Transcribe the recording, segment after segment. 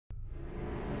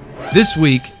This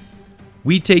week,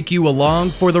 we take you along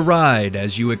for the ride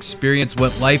as you experience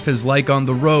what life is like on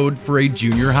the road for a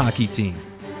junior hockey team.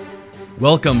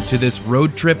 Welcome to this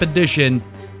road trip edition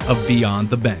of Beyond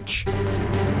the Bench.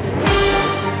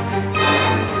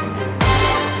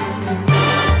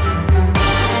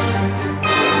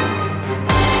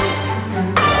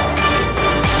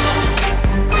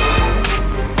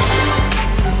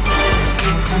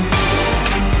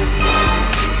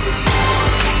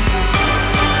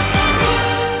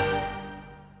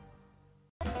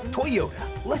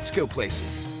 Toyota, let's go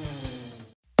places.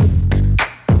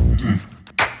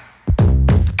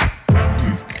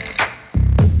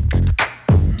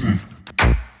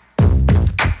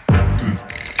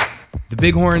 The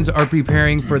Bighorns are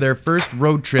preparing for their first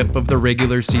road trip of the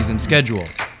regular season schedule,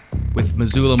 with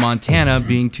Missoula, Montana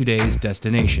being today's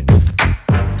destination.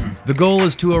 The goal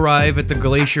is to arrive at the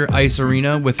Glacier Ice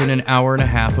Arena within an hour and a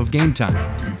half of game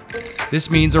time. This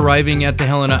means arriving at the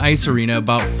Helena Ice Arena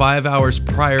about 5 hours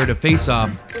prior to face-off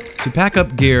to pack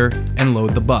up gear and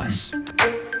load the bus.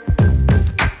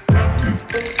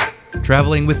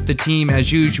 Traveling with the team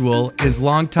as usual is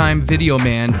longtime video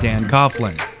man Dan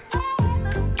Coughlin.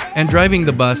 And driving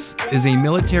the bus is a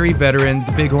military veteran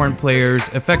the Bighorn players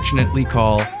affectionately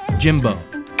call Jimbo.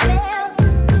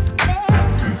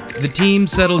 The team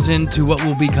settles into what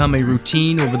will become a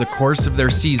routine over the course of their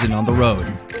season on the road.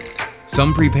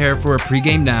 Some prepare for a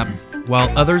pregame nap, while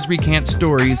others recant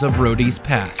stories of roadies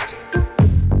past.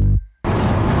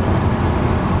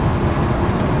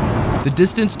 The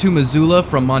distance to Missoula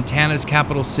from Montana's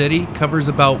capital city covers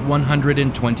about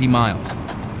 120 miles.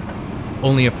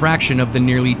 Only a fraction of the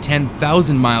nearly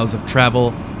 10,000 miles of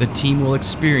travel the team will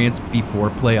experience before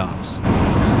playoffs.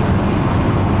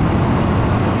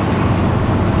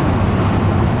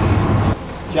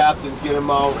 Captains, get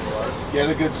them out, get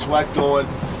a good sweat going.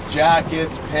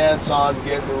 Jackets, pants on,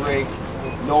 get in the rink,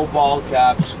 no ball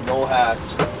caps, no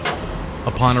hats.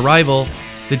 Upon arrival,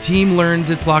 the team learns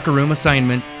its locker room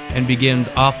assignment and begins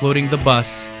offloading the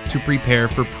bus to prepare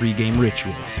for pregame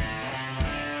rituals.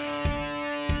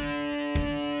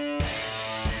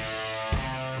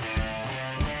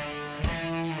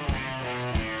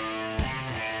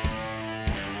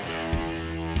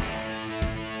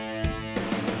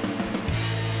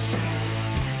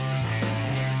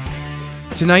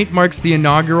 Tonight marks the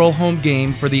inaugural home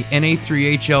game for the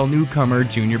NA3HL newcomer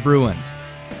Junior Bruins,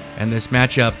 and this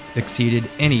matchup exceeded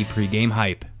any pregame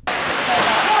hype.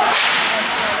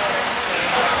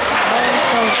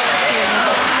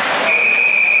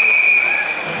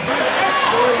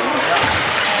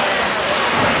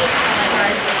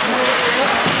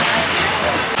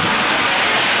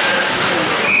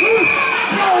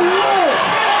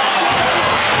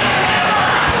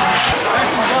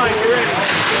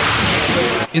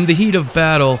 In the heat of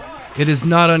battle, it is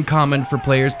not uncommon for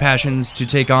players' passions to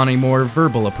take on a more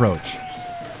verbal approach,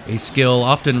 a skill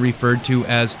often referred to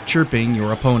as chirping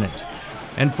your opponent.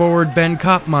 And forward Ben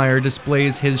Kopmeyer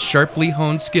displays his sharply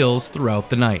honed skills throughout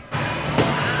the night.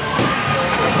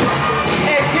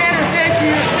 Hey, Tanner, thank you.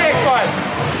 You're sick, bud.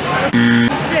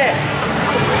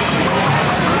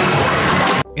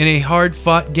 Sick. In a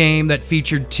hard-fought game that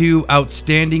featured two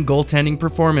outstanding goaltending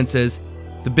performances,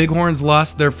 the Bighorns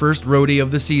lost their first roadie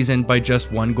of the season by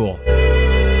just 1 goal.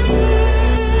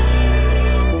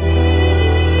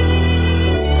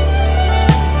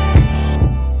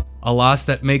 A loss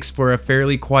that makes for a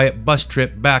fairly quiet bus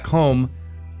trip back home,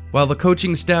 while the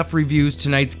coaching staff reviews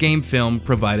tonight's game film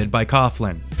provided by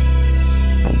Coughlin.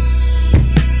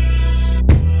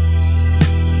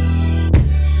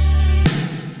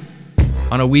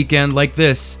 On a weekend like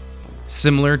this,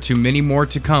 similar to many more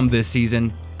to come this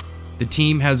season, the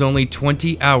team has only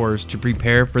 20 hours to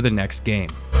prepare for the next game.